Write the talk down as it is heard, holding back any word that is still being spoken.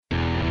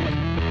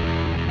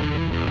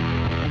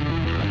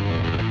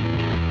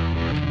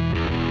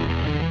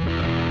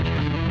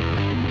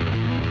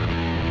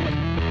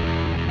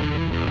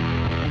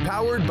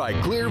Powered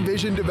by Clear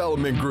Vision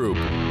Development Group.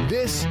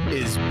 This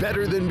is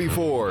Better Than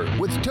Before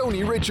with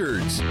Tony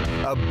Richards,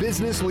 a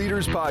business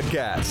leaders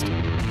podcast.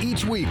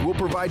 Each week, we'll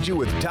provide you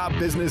with top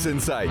business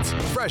insights,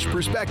 fresh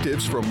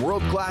perspectives from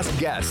world-class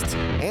guests,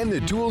 and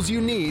the tools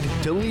you need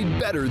to lead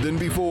better than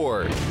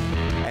before.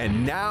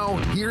 And now,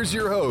 here's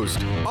your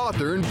host,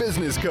 author and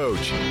business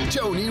coach,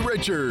 Tony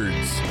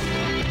Richards.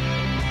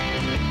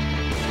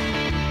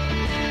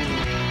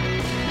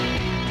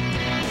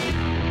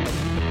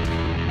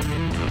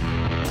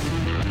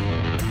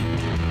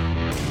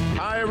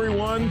 Hi,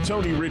 everyone.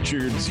 Tony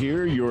Richards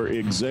here, your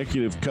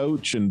executive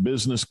coach and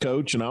business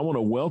coach, and I want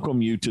to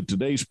welcome you to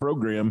today's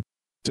program.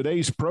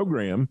 Today's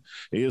program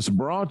is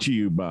brought to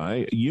you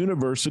by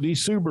University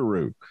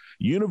Subaru.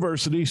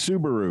 University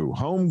Subaru,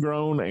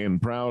 homegrown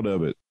and proud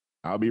of it.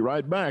 I'll be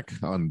right back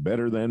on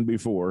Better Than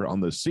Before on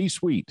the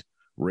C-Suite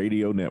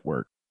Radio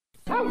Network.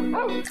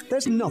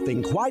 There's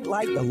nothing quite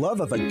like the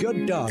love of a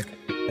good dog.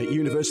 At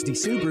University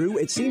Subaru,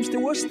 it seems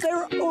to us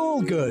they're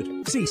all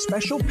good. See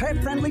special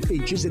pet-friendly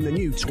features in the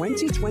new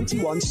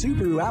 2021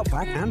 Subaru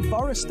Outback and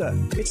Forester.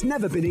 It's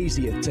never been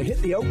easier to hit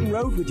the open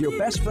road with your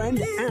best friend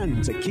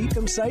and to keep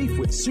them safe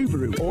with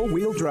Subaru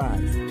all-wheel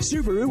drive.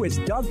 Subaru is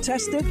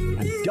dog-tested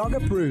and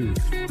dog-approved.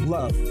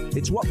 Love,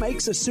 it's what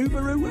makes a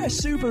Subaru,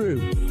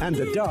 and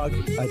a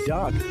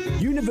dog.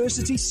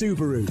 University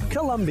Subaru,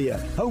 Columbia,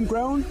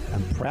 homegrown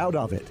and proud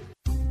of it.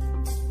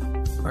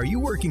 Are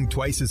you working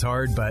twice as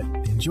hard but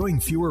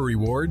enjoying fewer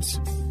rewards?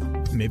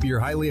 Maybe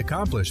you're highly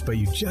accomplished but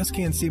you just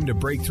can't seem to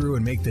break through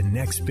and make the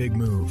next big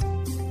move.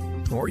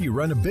 Or you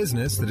run a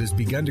business that has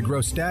begun to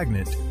grow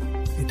stagnant.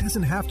 It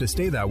doesn't have to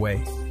stay that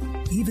way.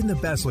 Even the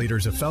best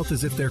leaders have felt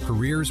as if their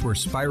careers were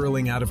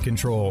spiraling out of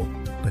control.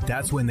 But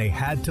that's when they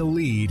had to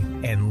lead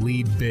and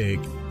lead big.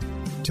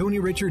 Tony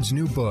Richards'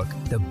 new book,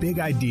 The Big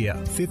Idea,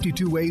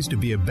 52 Ways to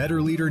Be a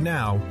Better Leader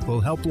Now,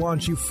 will help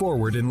launch you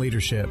forward in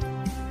leadership.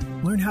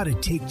 Learn how to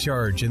take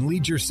charge and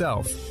lead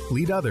yourself,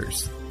 lead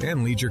others,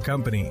 and lead your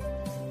company.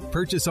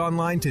 Purchase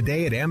online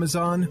today at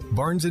Amazon,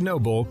 Barnes &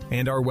 Noble,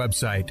 and our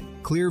website,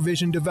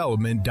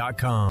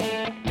 clearvisiondevelopment.com.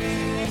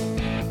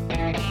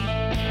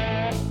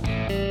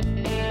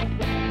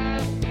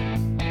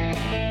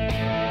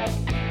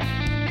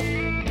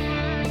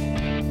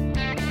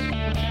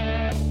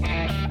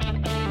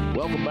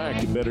 Welcome back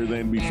to Better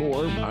Than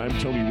Before. I'm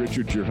Tony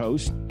Richards, your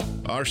host.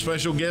 Our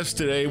special guest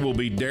today will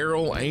be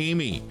Daryl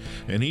Amy,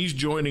 and he's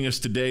joining us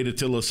today to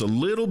tell us a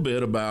little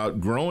bit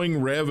about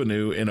growing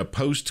revenue in a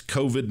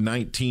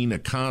post-COVID-19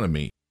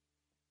 economy.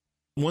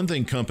 One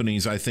thing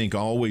companies, I think,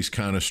 always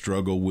kind of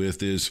struggle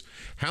with is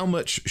how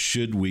much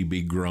should we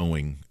be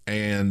growing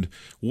and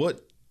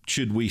what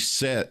should we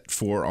set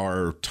for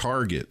our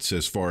targets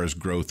as far as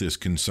growth is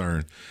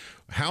concerned.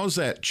 How's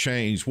that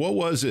changed? What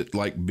was it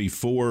like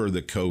before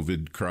the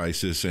COVID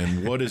crisis,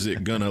 and what is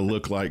it going to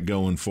look like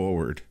going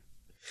forward?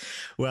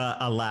 Well,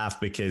 I laugh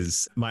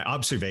because my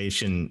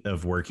observation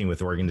of working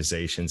with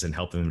organizations and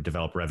helping them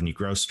develop revenue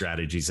growth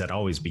strategies, that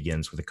always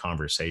begins with a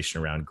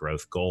conversation around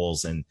growth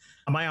goals. And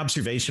my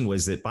observation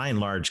was that by and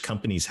large,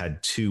 companies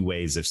had two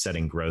ways of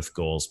setting growth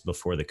goals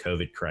before the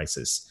COVID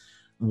crisis.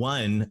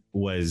 One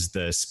was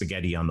the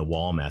spaghetti on the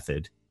wall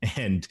method.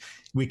 And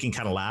we can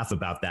kind of laugh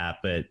about that.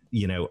 But,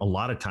 you know, a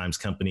lot of times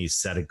companies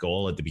set a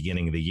goal at the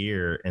beginning of the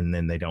year and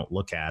then they don't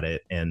look at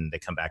it and they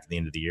come back at the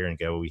end of the year and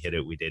go, we hit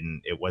it, we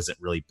didn't. It wasn't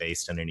really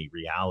based on any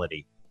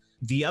reality.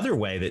 The other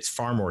way that's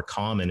far more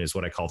common is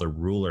what I call the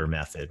ruler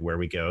method, where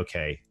we go,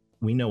 okay,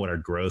 we know what our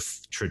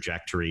growth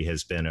trajectory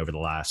has been over the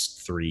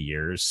last 3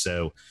 years.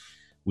 So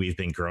we've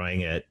been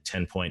growing at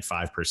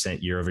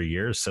 10.5% year over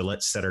year. So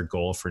let's set our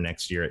goal for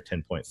next year at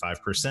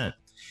 10.5%.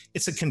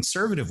 It's a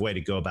conservative way to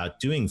go about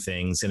doing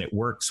things, and it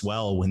works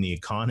well when the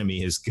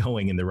economy is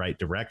going in the right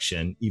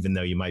direction, even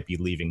though you might be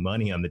leaving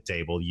money on the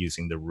table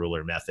using the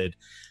ruler method.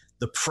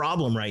 The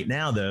problem right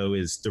now, though,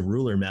 is the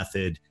ruler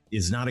method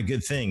is not a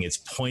good thing. It's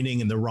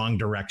pointing in the wrong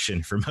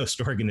direction for most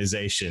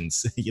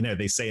organizations. You know,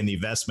 they say in the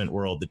investment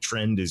world, the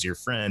trend is your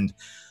friend.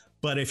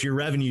 But if your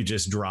revenue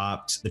just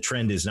dropped, the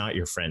trend is not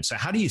your friend. So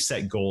how do you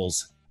set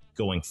goals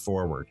going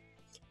forward?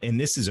 And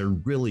this is a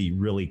really,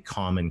 really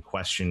common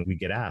question we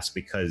get asked,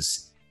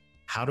 because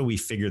how do we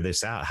figure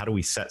this out? How do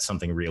we set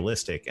something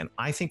realistic? And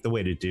I think the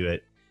way to do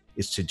it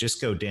is to just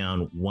go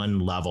down one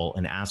level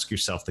and ask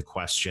yourself the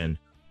question,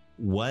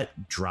 what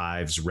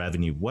drives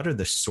revenue? What are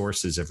the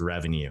sources of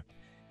revenue?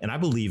 And I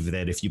believe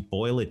that if you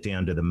boil it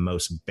down to the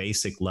most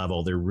basic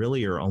level, there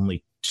really are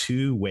only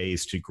two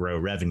ways to grow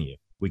revenue.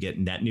 We get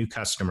net new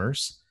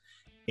customers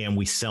and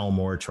we sell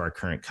more to our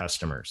current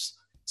customers.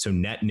 So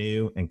net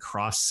new and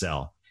cross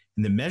sell.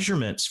 And the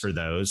measurements for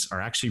those are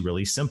actually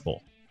really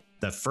simple.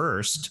 The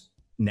first,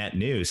 net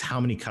news, how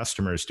many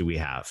customers do we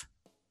have?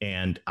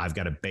 And I've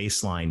got a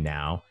baseline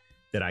now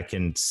that I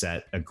can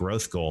set a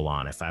growth goal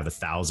on. If I have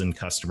 1,000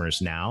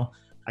 customers now,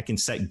 I can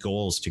set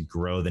goals to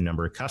grow the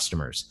number of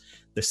customers.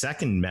 The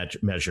second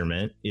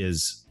measurement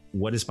is,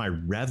 what is my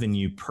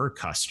revenue per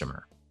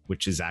customer?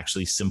 Which is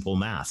actually simple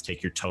math.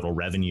 Take your total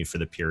revenue for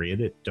the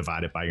period,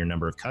 divide it by your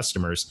number of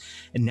customers,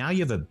 and now you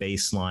have a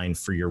baseline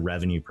for your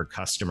revenue per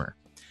customer.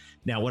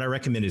 Now, what I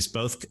recommend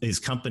is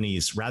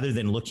companies, rather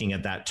than looking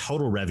at that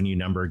total revenue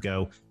number,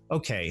 go,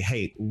 okay,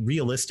 hey,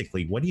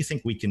 realistically, what do you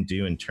think we can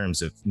do in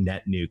terms of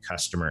net new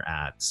customer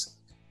adds?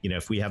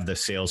 If we have the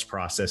sales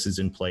processes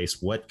in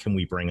place, what can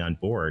we bring on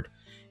board?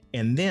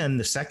 And then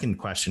the second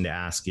question to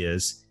ask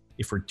is,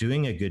 if we're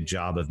doing a good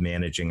job of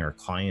managing our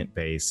client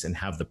base and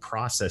have the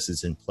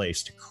processes in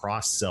place to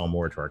cross-sell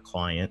more to our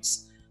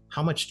clients,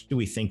 how much do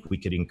we think we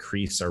could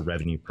increase our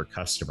revenue per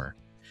customer?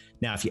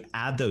 Now, if you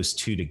add those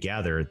two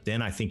together,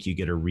 then I think you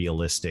get a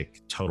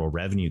realistic total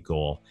revenue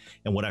goal.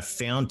 And what I've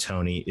found,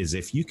 Tony, is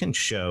if you can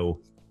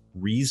show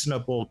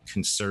reasonable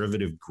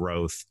conservative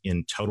growth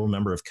in total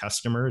number of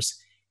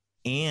customers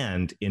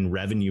and in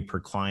revenue per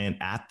client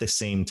at the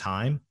same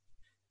time,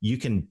 you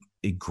can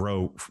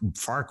grow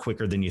far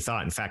quicker than you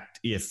thought. In fact,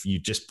 if you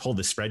just pull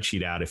the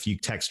spreadsheet out, if you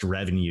text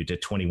revenue to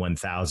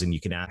 21,000, you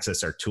can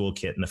access our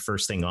toolkit. And the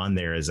first thing on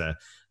there is a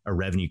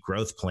revenue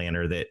growth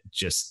planner that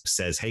just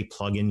says, hey,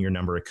 plug in your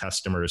number of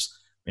customers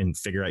and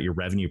figure out your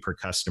revenue per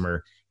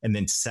customer, and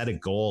then set a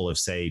goal of,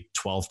 say,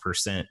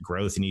 12%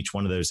 growth in each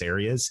one of those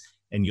areas.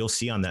 And you'll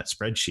see on that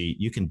spreadsheet,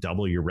 you can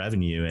double your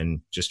revenue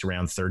in just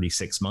around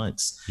 36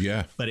 months.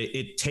 Yeah. But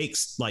it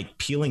takes like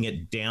peeling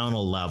it down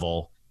a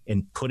level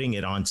and putting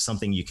it on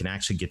something you can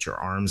actually get your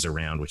arms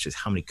around, which is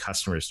how many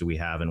customers do we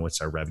have and what's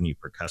our revenue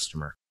per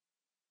customer.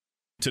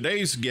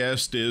 Today's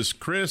guest is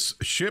Chris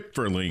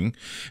Schipferling.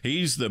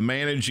 He's the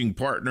managing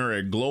partner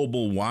at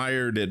Global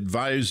Wired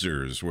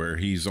Advisors, where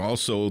he's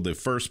also the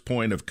first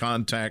point of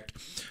contact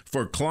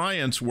for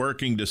clients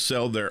working to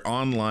sell their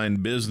online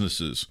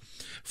businesses.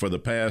 For the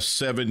past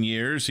 7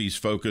 years, he's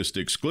focused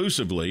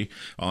exclusively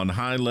on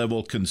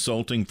high-level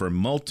consulting for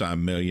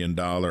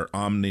multi-million-dollar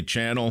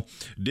omni-channel,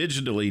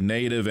 digitally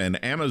native,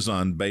 and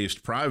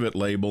Amazon-based private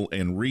label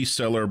and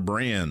reseller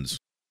brands.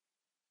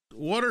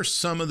 What are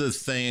some of the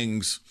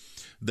things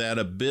that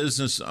a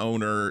business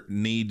owner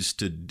needs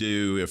to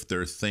do if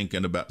they're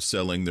thinking about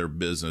selling their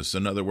business?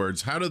 In other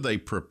words, how do they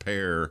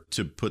prepare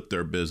to put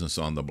their business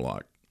on the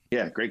block?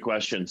 Yeah, great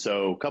question.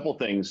 So a couple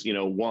things,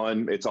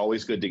 one, it's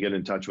always good to get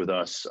in touch with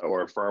us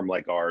or a firm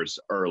like ours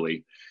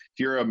early. If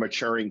you're a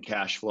maturing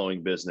cash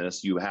flowing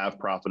business, you have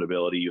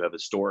profitability, you have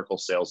historical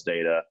sales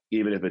data,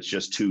 even if it's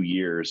just 2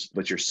 years,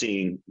 but you're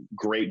seeing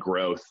great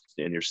growth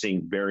and you're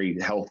seeing very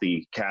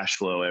healthy cash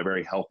flow and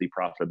very healthy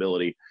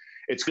profitability,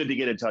 it's good to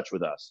get in touch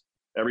with us.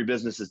 Every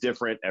business is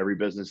different. Every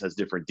business has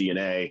different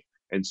DNA.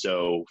 And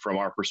so from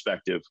our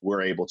perspective,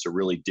 we're able to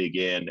really dig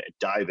in and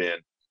dive in.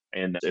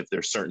 And if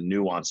there's certain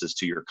nuances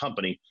to your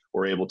company,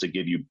 we're able to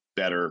give you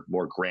better,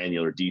 more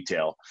granular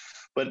detail.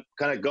 But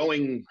kind of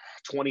going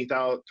 20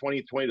 to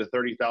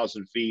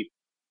 30,000 feet,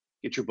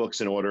 get your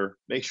books in order,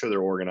 make sure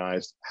they're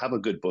organized, have a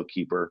good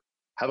bookkeeper,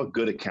 have a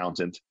good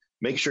accountant,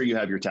 make sure you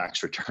have your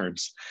tax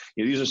returns.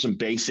 These are some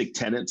basic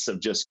tenets of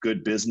just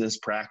good business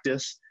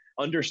practice.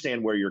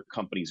 Understand where your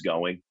company's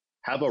going.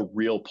 Have a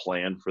real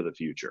plan for the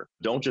future.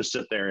 Don't just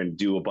sit there and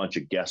do a bunch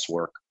of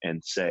guesswork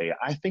and say,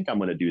 I think I'm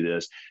going to do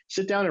this.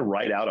 Sit down and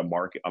write out a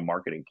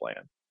marketing plan.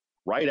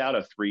 Write out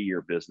a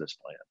 3-year business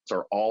plan.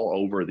 They're all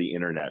over the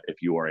internet if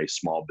you are a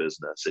small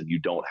business and you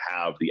don't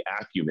have the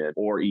acumen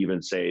or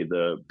even say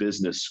the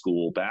business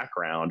school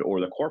background or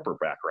the corporate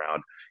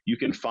background. You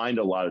can find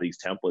a lot of these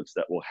templates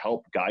that will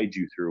help guide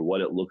you through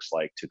what it looks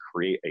like to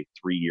create a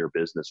 3-year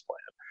business plan.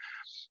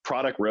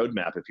 Product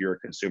roadmap, if you're a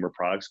consumer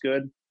products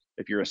good.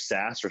 If you're a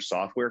SaaS or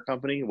software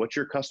company, what's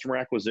your customer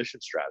acquisition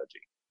strategy?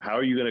 How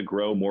are you going to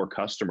grow more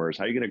customers?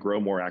 How are you going to grow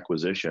more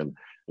acquisition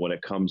when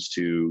it comes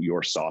to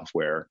your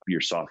software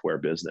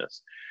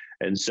business?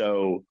 And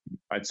so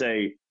I'd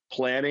say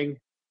planning,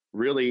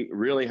 really,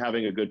 really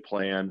having a good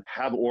plan,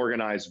 have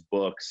organized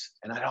books.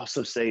 And I'd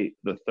also say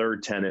the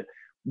third tenet,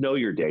 know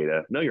your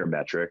data, know your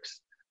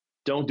metrics.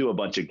 Don't do a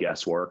bunch of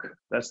guesswork.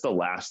 That's the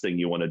last thing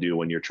you want to do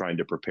when you're trying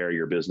to prepare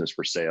your business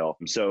for sale.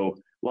 So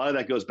a lot of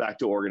that goes back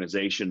to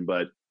organization.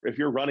 But if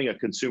you're running a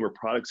consumer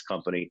products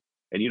company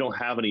and you don't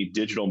have any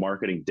digital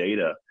marketing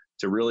data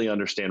to really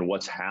understand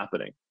what's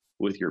happening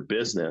with your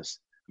business,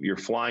 you're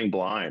flying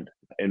blind.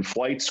 In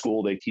flight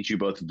school, they teach you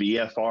both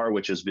VFR,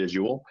 which is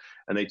visual,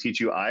 and they teach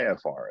you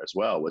IFR as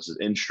well, which is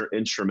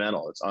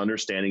instrumental. It's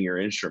understanding your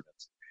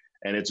instruments.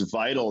 And it's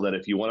vital that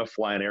if you want to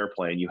fly an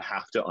airplane, you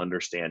have to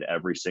understand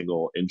every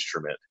single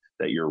instrument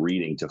that you're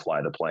reading to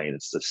fly the plane.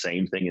 It's the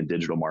same thing in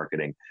digital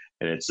marketing,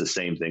 and it's the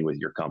same thing with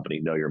your company.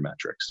 Know your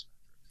metrics.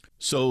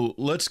 So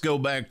let's go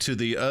back to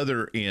the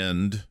other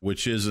end,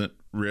 which isn't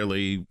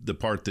really the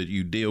part that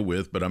you deal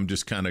with, but I'm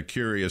just kind of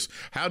curious.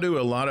 How do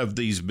a lot of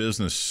these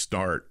businesses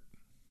start?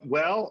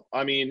 Well,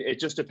 I mean, it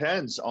just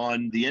depends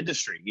on the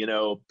industry.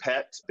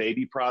 Pet,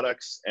 baby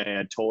products,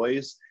 and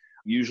toys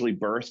usually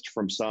birthed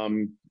from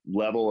some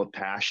level of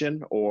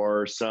passion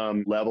or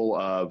some level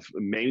of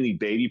mainly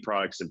baby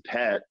products and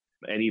pet,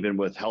 and even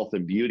with health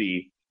and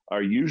beauty,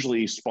 are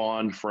usually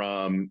spawned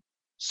from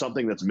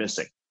something that's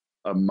missing.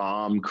 A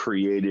mom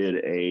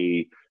created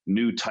a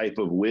new type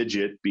of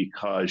widget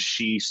because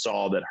she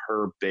saw that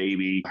her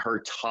baby,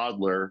 her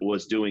toddler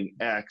was doing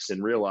X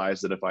and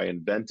realized that if I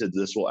invented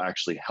this will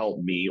actually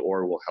help me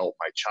or will help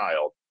my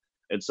child.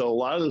 And so a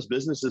lot of those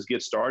businesses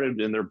get started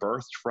and they're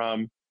birthed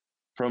from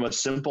a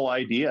simple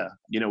idea.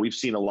 We've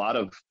seen a lot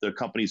of the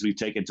companies we've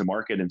taken to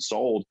market and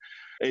sold.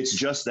 It's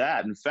just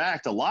that. In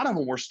fact, a lot of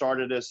them were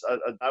started as,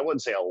 I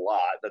wouldn't say a lot,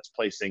 that's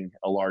placing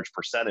a large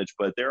percentage,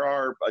 but there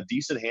are a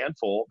decent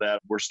handful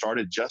that were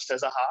started just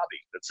as a hobby.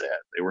 That's it.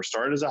 They were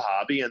started as a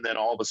hobby. And then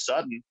all of a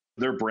sudden,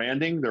 their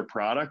branding, their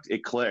product,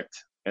 it clicked.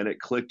 And it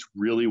clicked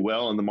really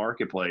well in the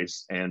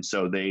marketplace. And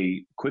so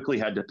they quickly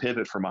had to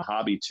pivot from a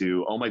hobby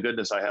to, oh my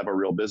goodness, I have a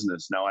real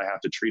business. Now I have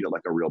to treat it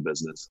like a real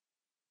business.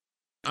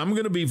 I'm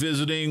going to be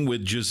visiting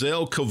with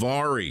Giselle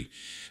Cavari.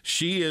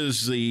 She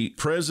is the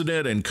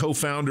president and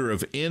co-founder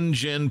of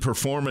InGen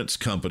Performance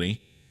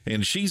Company,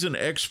 and she's an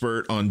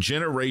expert on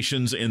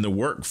generations in the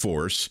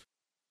workforce.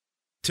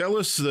 Tell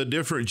us the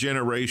different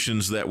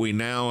generations that we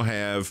now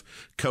have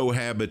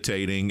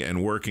cohabitating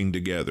and working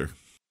together.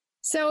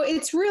 So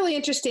it's really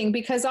interesting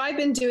because I've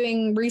been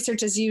doing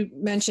research, as you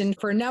mentioned,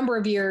 for a number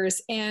of years.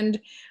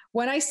 And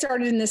when I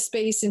started in this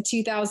space in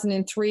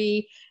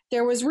 2003,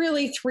 there was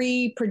really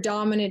three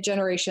predominant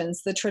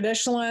generations: the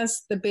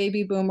traditionalists, the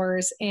baby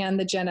boomers, and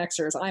the Gen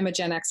Xers. I'm a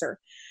Gen Xer.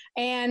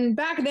 And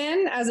back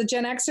then, as a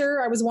Gen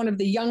Xer, I was one of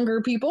the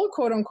younger people,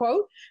 quote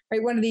unquote,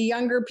 right? One of the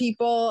younger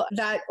people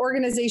that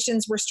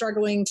organizations were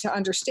struggling to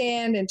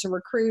understand and to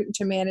recruit and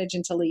to manage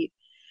and to lead.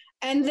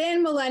 And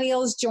then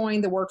millennials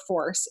joined the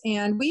workforce.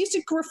 And we used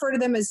to refer to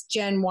them as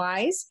Gen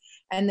Ys.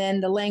 And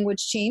then the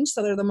language changed,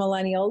 so they're the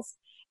millennials.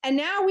 And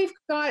now we've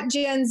got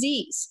Gen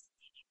Zs.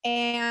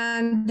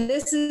 And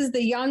this is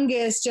the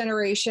youngest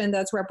generation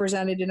that's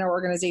represented in our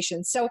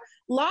organization. So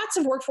lots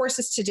of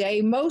workforces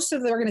today, most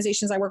of the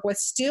organizations I work with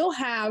still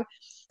have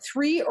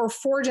 3 or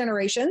 4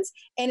 generations.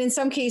 And in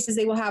some cases,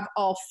 they will have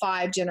all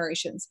 5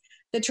 generations.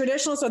 The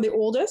traditionalists are the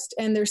oldest,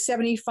 and they're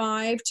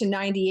 75 to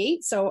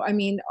 98. So, I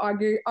mean,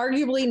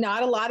 arguably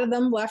not a lot of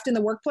them left in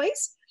the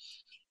workplace,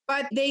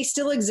 but they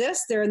still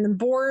exist. They're in the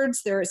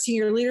boards, they're at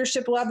senior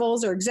leadership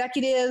levels or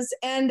executives,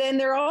 and then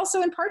they're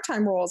also in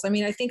part-time roles. I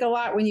mean, I think a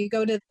lot when you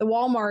go to the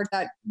Walmart,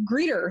 that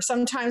greeter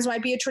sometimes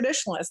might be a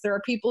traditionalist. There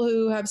are people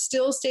who have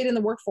still stayed in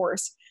the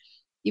workforce.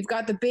 You've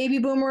got the baby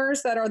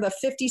boomers that are the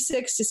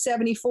 56 to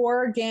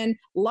 74. Again,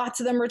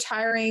 lots of them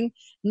retiring.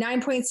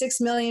 9.6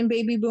 million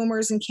baby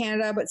boomers in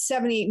Canada, but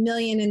 78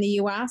 million in the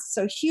US.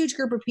 So huge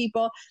group of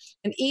people.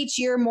 And each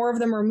year, more of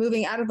them are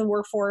moving out of the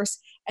workforce,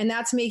 and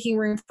that's making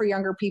room for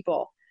younger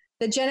people.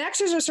 The Gen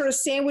Xers are sort of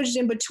sandwiched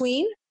in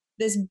between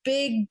this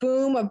big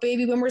boom of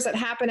baby boomers that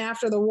happened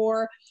after the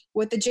war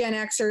with the Gen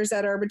Xers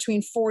that are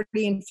between 40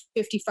 and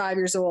 55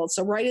 years old.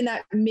 So right in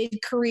that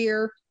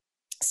mid-career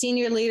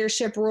senior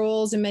leadership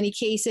roles in many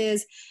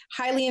cases,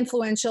 highly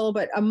influential,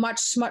 but a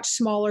much, much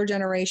smaller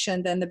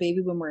generation than the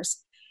baby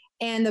boomers.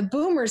 And the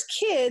boomers'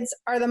 kids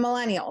are the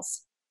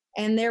millennials.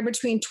 And they're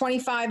between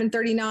 25 and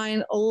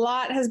 39. A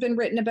lot has been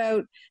written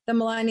about the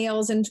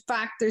millennials. In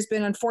fact, there's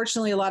been,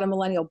 unfortunately, a lot of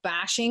millennial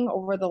bashing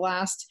over the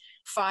last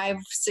 5-6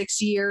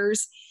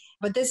 years.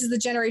 But this is the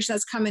generation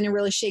that's come in and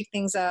really shake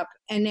things up.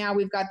 And now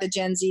we've got the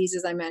Gen Zs,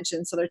 as I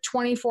mentioned. So they're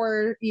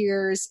 24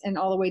 years and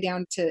all the way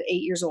down to 8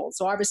 years old.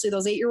 So obviously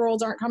those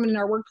 8-year-olds aren't coming in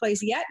our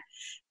workplace yet,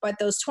 but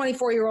those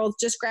 24-year-olds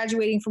just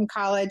graduating from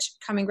college,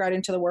 coming right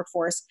into the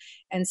workforce.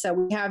 And so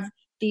we have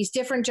these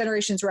different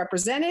generations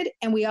represented,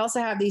 and we also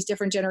have these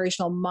different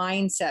generational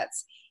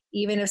mindsets.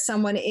 Even if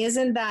someone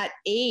isn't that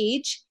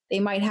age,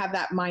 they might have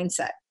that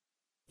mindset.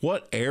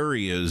 What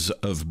areas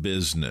of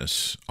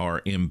business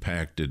are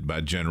impacted by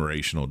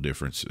generational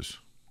differences?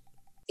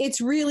 It's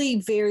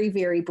really very,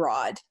 very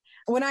broad.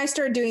 When I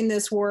started doing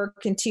this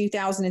work in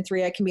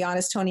 2003, I can be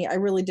honest, Tony, I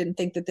really didn't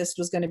think that this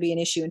was going to be an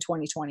issue in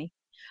 2020.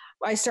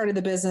 I started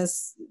the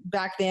business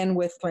back then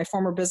with my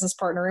former business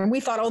partner, and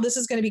we thought, oh, this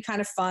is going to be kind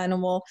of fun,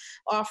 and we'll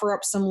offer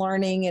up some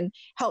learning and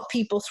help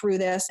people through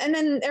this. And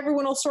then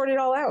everyone will sort it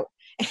all out.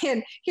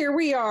 And here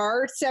we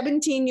are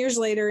 17 years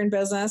later in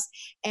business.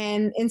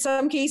 And in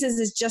some cases,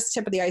 it's just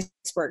tip of the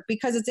iceberg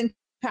because it's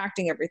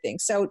impacting everything.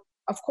 So,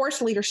 of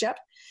course, leadership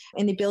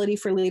and the ability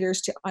for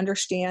leaders to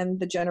understand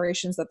the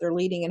generations that they're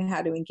leading and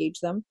how to engage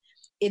them.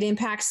 It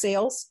impacts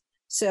sales.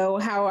 So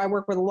how I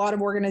work with a lot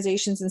of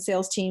organizations and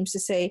sales teams to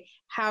say,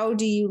 how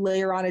do you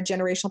layer on a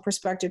generational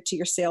perspective to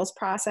your sales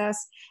process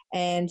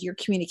and your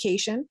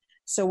communication?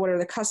 So what are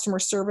the customer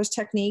service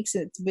techniques?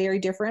 It's very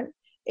different.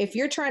 If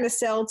you're trying to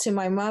sell to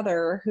my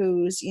mother,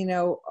 who's,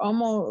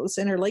 almost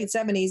in her late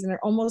 70s and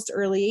almost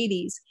early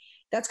 80s,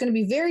 that's going to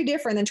be very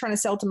different than trying to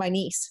sell to my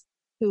niece,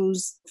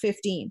 who's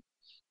 15.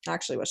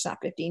 Actually, well, she's not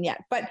 15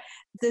 yet. But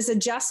this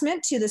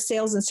adjustment to the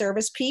sales and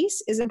service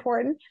piece is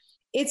important.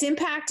 It's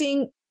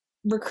impacting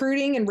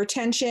recruiting and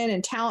retention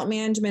and talent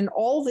management,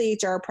 all the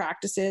HR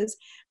practices,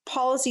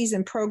 policies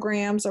and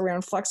programs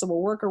around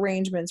flexible work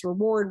arrangements,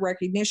 reward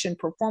recognition,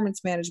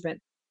 performance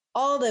management,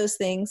 all those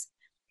things.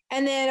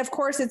 And then, of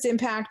course, it's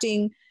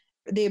impacting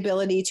the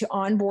ability to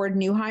onboard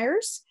new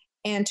hires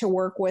and to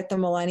work with the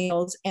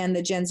millennials and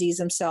the Gen Zs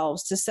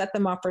themselves to set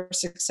them up for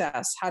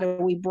success. How do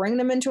we bring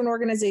them into an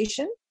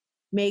organization,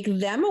 make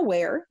them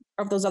aware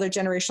of those other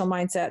generational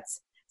mindsets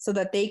so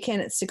that they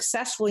can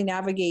successfully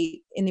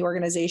navigate in the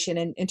organization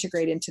and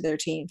integrate into their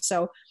team.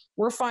 So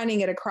we're finding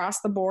it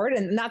across the board.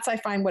 And that's, I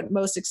find, what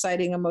most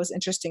exciting and most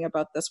interesting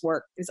about this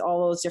work is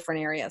all those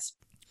different areas.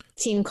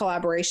 Team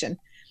collaboration.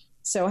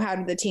 So how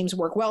do the teams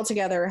work well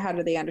together? How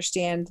do they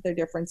understand their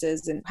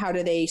differences? And how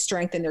do they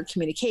strengthen their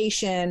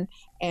communication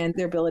and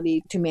their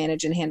ability to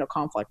manage and handle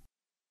conflict?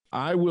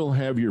 I will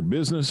have your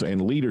business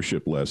and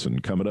leadership lesson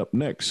coming up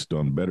next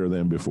on Better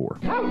Than Before.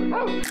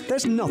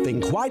 There's nothing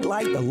quite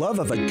like the love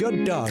of a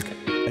good dog.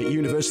 At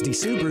University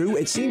Subaru,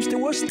 it seems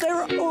to us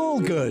they're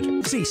all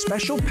good. See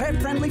special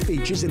pet-friendly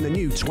features in the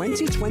new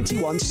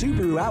 2021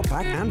 Subaru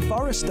Outback and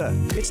Forester.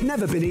 It's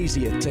never been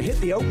easier to hit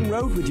the open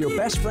road with your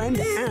best friend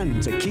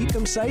and to keep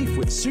them safe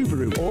with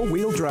Subaru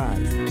all-wheel drive.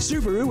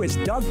 Subaru is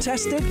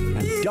dog-tested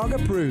and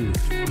dog-approved.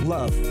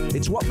 Love,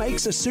 it's what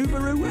makes a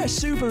Subaru a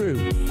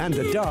Subaru. And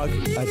a dog.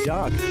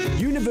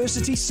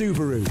 University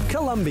Subaru,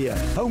 Columbia,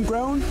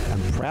 homegrown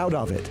and proud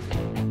of it.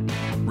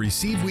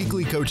 Receive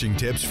weekly coaching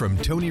tips from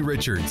Tony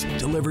Richards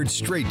delivered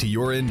straight to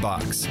your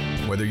inbox.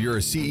 Whether you're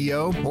a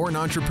CEO or an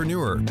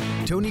entrepreneur,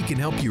 Tony can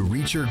help you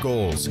reach your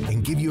goals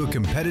and give you a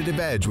competitive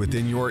edge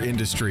within your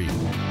industry.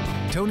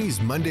 Tony's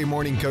Monday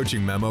morning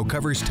coaching memo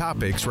covers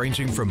topics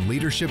ranging from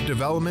leadership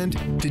development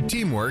to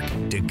teamwork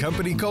to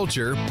company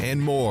culture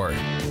and more.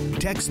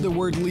 Text the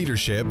word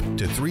leadership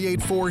to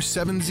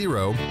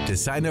 38470 to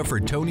sign up for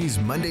Tony's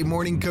Monday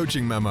morning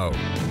coaching memo,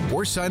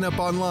 or sign up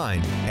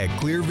online at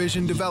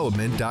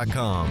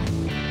clearvisiondevelopment.com.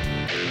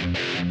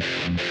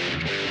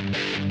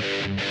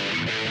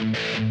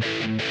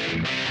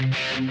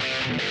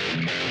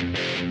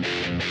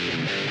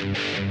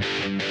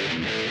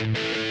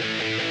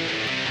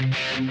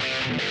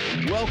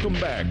 Welcome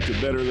back to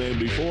Better Than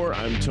Before.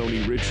 I'm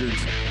Tony Richards.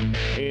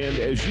 And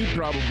as you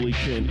probably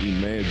can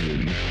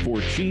imagine,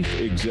 for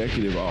chief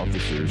executive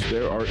officers,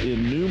 there are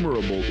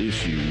innumerable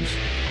issues,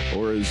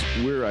 or as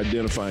we're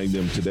identifying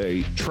them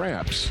today,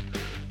 traps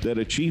that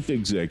a chief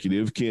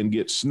executive can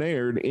get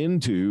snared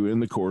into in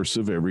the course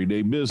of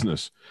everyday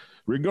business.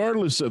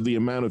 Regardless of the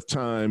amount of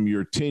time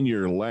your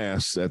tenure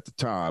lasts at the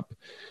top,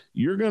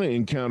 you're going to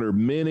encounter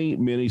many,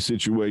 many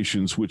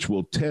situations which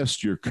will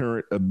test your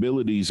current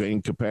abilities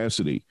and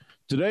capacity.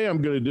 Today,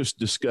 I'm going to just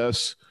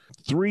discuss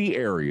 3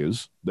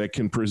 areas that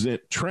can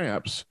present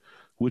traps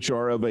which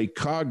are of a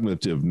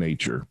cognitive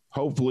nature.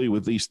 Hopefully,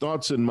 with these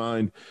thoughts in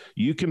mind,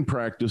 you can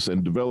practice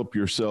and develop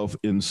yourself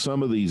in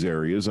some of these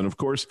areas. And of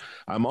course,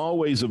 I'm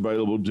always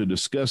available to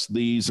discuss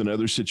these and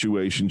other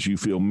situations you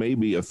feel may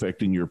be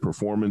affecting your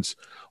performance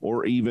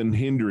or even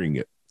hindering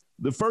it.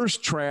 The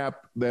first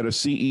trap that a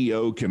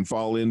CEO can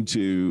fall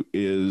into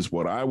is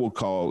what I will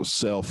call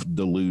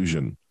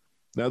self-delusion.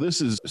 Now,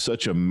 this is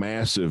such a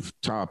massive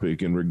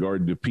topic in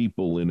regard to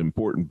people in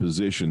important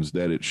positions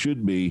that it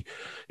should be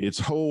its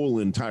whole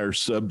entire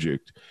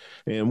subject.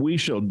 And we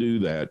shall do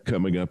that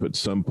coming up at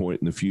some point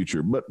in the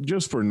future. But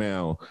just for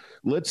now,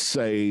 let's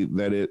say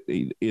that it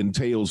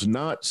entails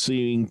not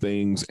seeing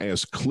things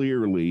as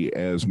clearly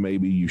as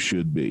maybe you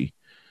should be.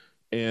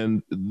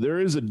 And there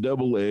is a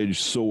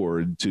double-edged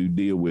sword to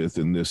deal with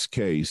in this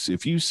case.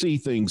 If you see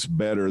things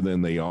better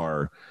than they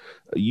are,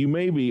 you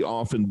may be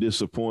often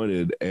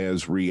disappointed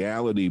as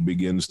reality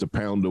begins to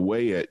pound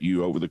away at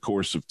you over the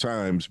course of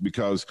times,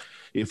 because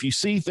if you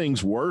see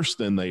things worse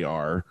than they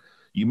are,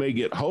 you may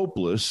get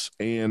hopeless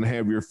and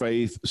have your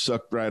faith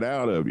sucked right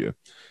out of you.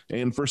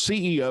 And for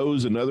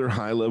CEOs and other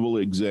high-level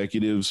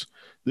executives,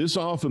 this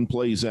often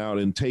plays out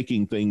in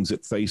taking things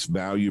at face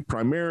value,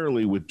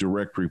 primarily with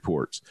direct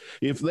reports.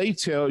 If they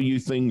tell you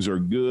things are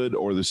good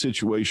or the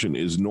situation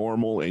is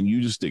normal and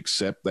you just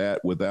accept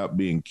that without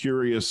being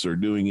curious or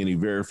doing any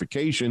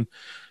verification,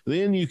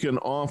 then you can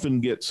often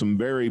get some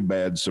very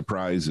bad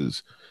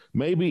surprises.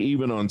 Maybe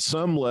even on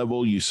some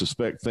level, you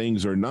suspect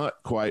things are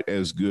not quite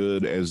as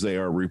good as they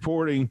are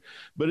reporting,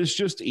 but it's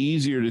just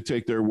easier to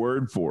take their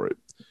word for it.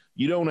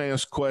 You don't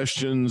ask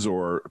questions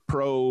or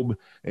probe,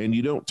 and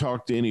you don't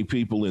talk to any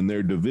people in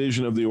their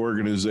division of the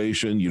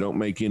organization. You don't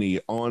make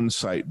any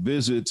on-site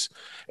visits.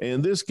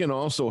 And this can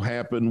also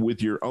happen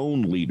with your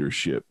own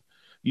leadership.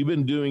 You've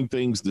been doing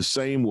things the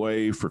same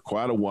way for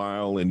quite a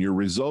while, and your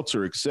results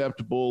are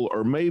acceptable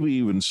or maybe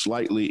even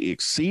slightly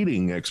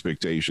exceeding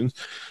expectations.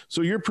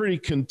 So you're pretty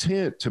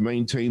content to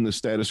maintain the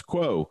status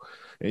quo,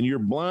 and your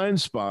blind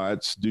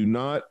spots do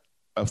not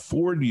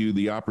afford you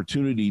the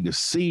opportunity to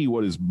see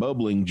what is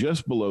bubbling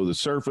just below the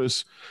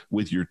surface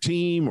with your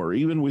team or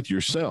even with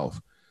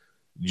yourself.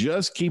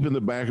 Just keep in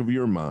the back of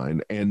your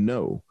mind and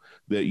know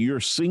that your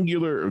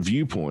singular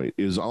viewpoint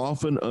is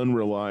often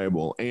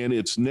unreliable, and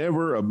it's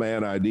never a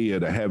bad idea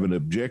to have an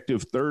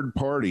objective third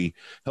party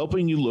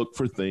helping you look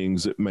for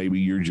things that maybe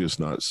you're just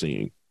not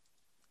seeing.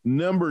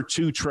 Number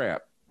 2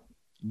 trap,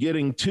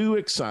 getting too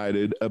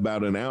excited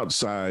about an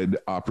outside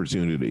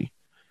opportunity.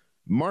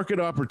 Market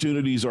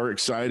opportunities are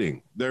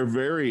exciting. They're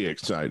very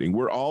exciting.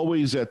 We're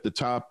always at the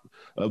top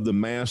of the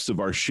mast of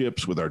our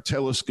ships with our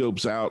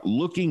telescopes out,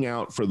 looking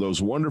out for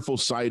those wonderful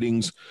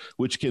sightings,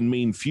 which can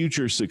mean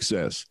future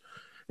success.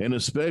 An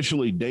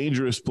especially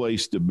dangerous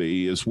place to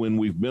be is when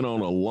we've been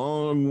on a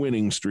long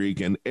winning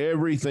streak and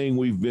everything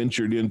we've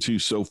ventured into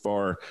so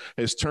far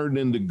has turned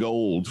into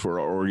gold for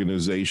our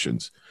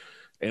organizations.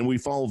 And we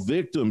fall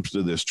victims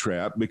to this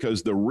trap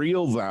because the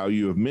real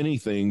value of many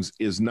things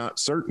is not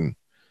certain.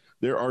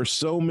 There are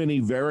so many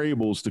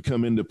variables to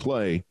come into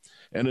play.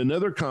 And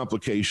another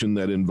complication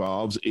that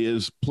involves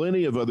is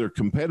plenty of other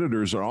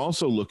competitors are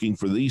also looking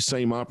for these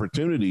same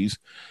opportunities.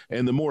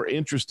 And the more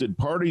interested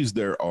parties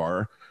there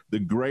are, the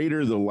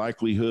greater the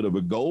likelihood of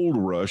a gold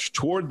rush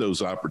toward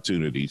those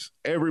opportunities.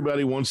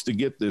 Everybody wants to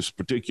get this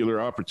particular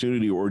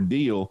opportunity or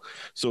deal,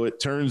 so it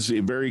turns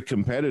very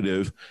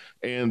competitive.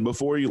 And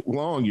before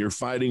long, you're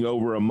fighting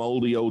over a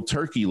moldy old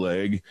turkey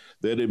leg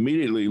that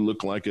immediately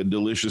looked like a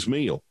delicious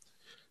meal.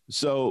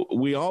 So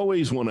we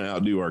always want to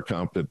outdo our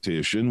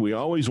competition. We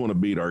always want to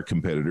beat our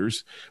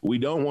competitors. We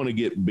don't want to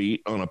get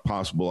beat on a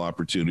possible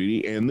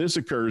opportunity. And this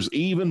occurs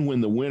even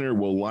when the winner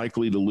will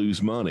likely to lose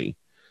money.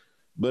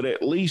 But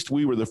at least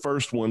we were the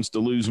first ones to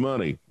lose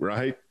money,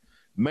 right?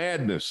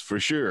 Madness, for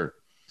sure.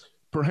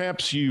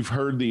 Perhaps you've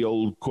heard the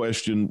old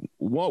question,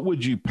 what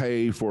would you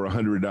pay for a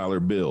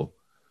 $100 bill?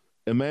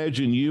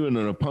 Imagine you and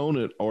an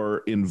opponent are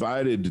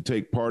invited to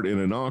take part in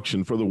an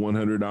auction for the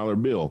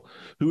 $100 bill.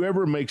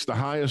 Whoever makes the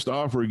highest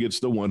offer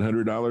gets the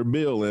 $100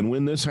 bill. And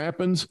when this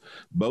happens,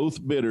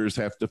 both bidders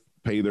have to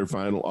pay their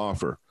final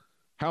offer.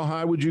 How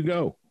high would you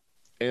go?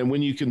 And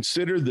when you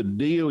consider the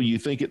deal, you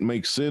think it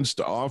makes sense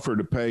to offer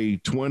to pay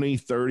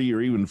 $20, $30,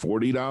 or even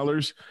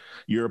 $40.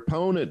 Your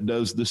opponent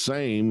does the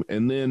same,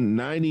 and then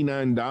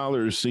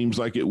 $99 seems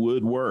like it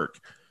would work.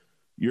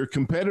 Your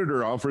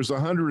competitor offers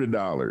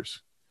 $100.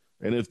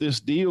 And if this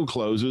deal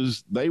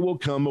closes, they will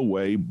come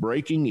away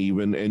breaking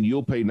even and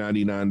you'll pay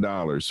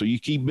 $99. So you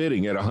keep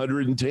bidding at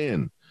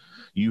 $110.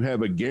 You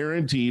have a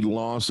guaranteed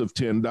loss of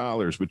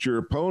 $10, but your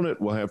opponent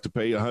will have to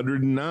pay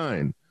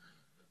 $109.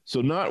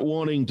 So not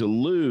wanting to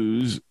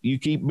lose, you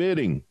keep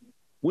bidding.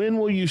 When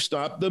will you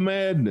stop the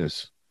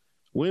madness?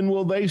 When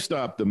will they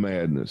stop the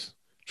madness?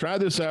 Try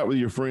this out with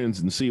your friends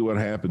and see what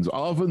happens.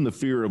 Often the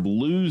fear of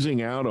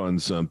losing out on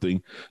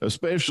something,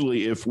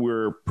 especially if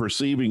we're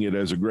perceiving it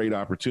as a great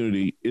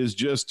opportunity, is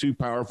just too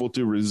powerful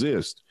to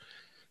resist.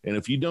 And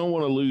if you don't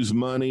want to lose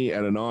money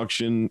at an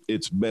auction,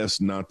 it's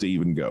best not to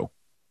even go.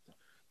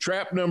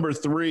 Trap number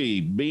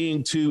 3,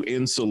 being too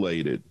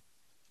insulated.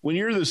 When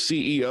you're the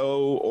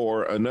CEO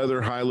or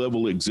another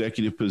high-level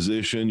executive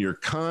position, you're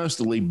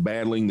constantly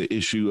battling the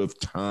issue of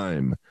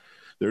time.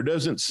 There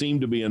doesn't seem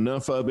to be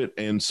enough of it,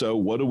 and so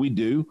what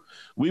do?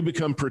 We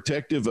become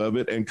protective of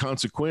it and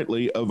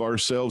consequently of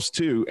ourselves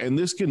too, and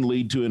this can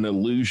lead to an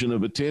illusion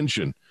of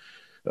attention.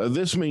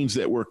 This means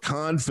that we're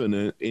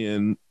confident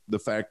in the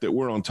fact that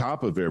we're on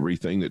top of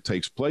everything that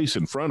takes place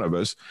in front of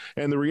us,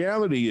 and the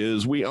reality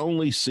is we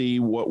only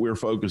see what we're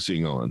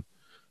focusing on.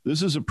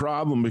 This is a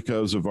problem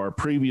because of our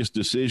previous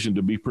decision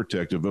to be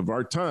protective of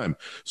our time.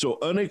 So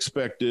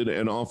unexpected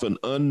and often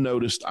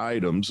unnoticed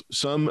items,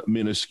 some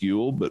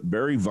minuscule but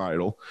very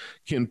vital,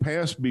 can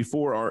pass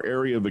before our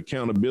area of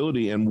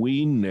accountability and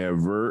we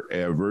never,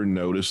 ever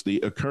notice the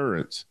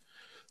occurrence.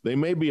 They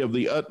may be of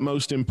the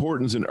utmost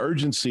importance and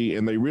urgency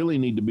and they really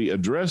need to be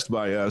addressed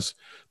by us,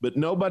 but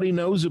nobody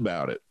knows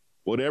about it.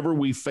 Whatever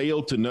we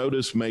fail to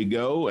notice may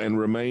go and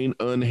remain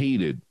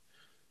unheeded.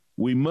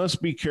 We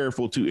must be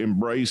careful to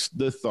embrace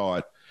the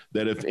thought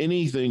that if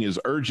anything is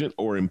urgent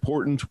or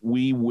important,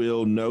 we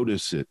will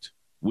notice it.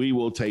 We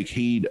will take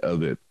heed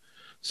of it.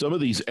 Some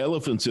of these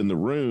elephants in the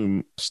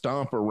room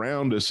stomp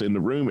around us in the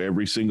room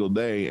every single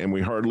day, and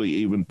we hardly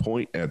even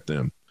point at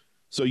them.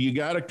 So you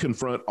got to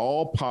confront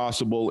all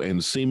possible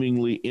and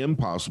seemingly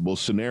impossible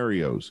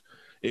scenarios.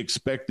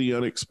 Expect the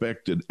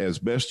unexpected as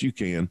best you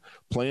can.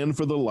 Plan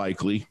for the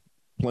likely,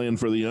 plan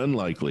for the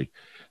unlikely.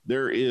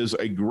 There is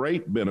a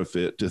great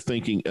benefit to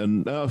thinking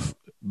enough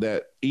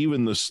that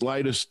even the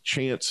slightest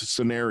chance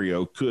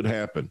scenario could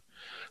happen.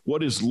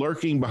 What is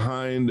lurking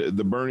behind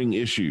the burning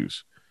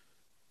issues?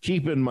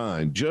 Keep in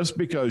mind, just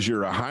because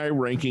you're a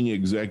high-ranking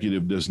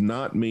executive does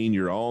not mean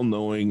you're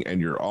all-knowing and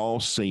you're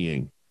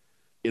all-seeing.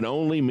 It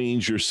only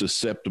means you're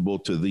susceptible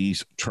to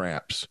these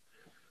traps.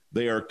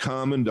 They are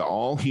common to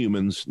all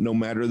humans, no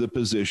matter the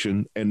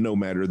position and no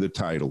matter the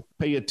title.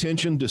 Pay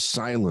attention to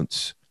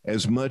silence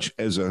as much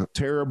as a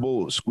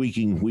terrible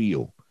squeaking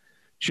wheel.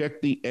 Check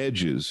the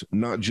edges,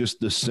 not just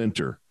the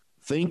center.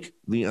 Think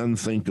the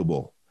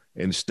unthinkable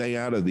and stay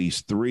out of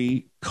these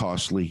 3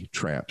 costly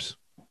traps.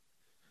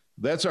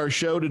 That's our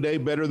show today.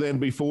 Better Than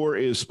Before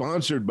is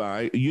sponsored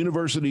by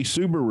University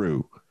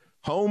Subaru,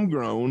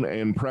 homegrown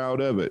and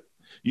proud of it.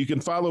 You can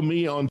follow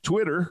me on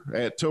Twitter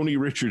at Tony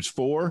Richards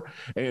 4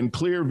 and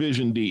Clear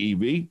Vision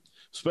DEV.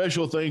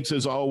 Special thanks,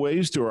 as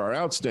always, to our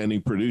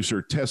outstanding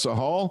producer, Tessa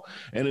Hall.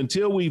 And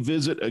until we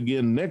visit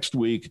again next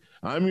week,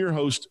 I'm your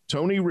host,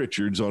 Tony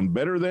Richards, on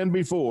Better Than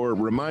Before,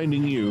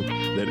 reminding you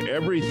that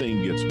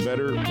everything gets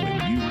better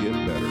when you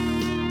get better.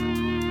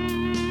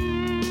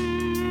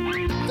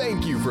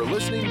 Thank you for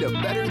listening to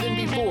Better Than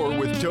Before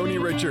with Tony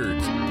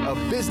Richards, a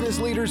business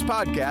leaders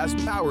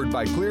podcast powered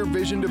by Clear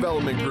Vision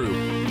Development Group.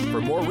 For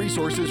more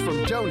resources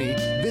from Tony,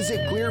 visit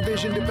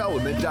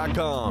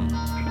clearvisiondevelopment.com.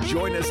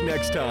 Join us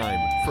next time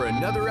for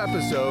another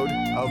episode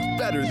of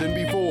Better Than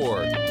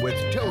Before with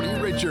Tony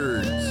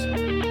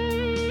Richards.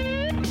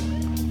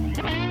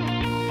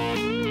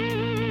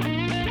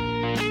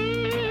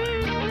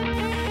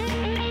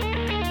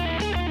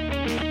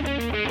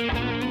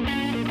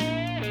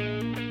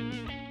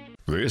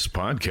 This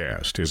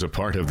podcast is a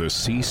part of the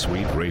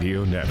C-Suite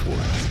Radio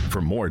Network.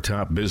 For more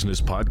top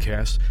business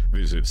podcasts,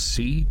 visit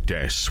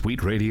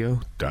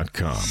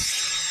c-suiteradio.com.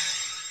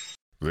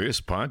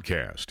 This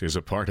podcast is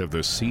a part of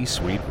the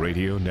C-Suite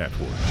Radio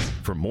Network.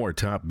 For more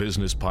top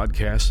business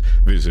podcasts,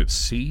 visit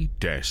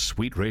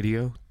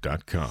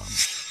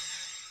c-suiteradio.com.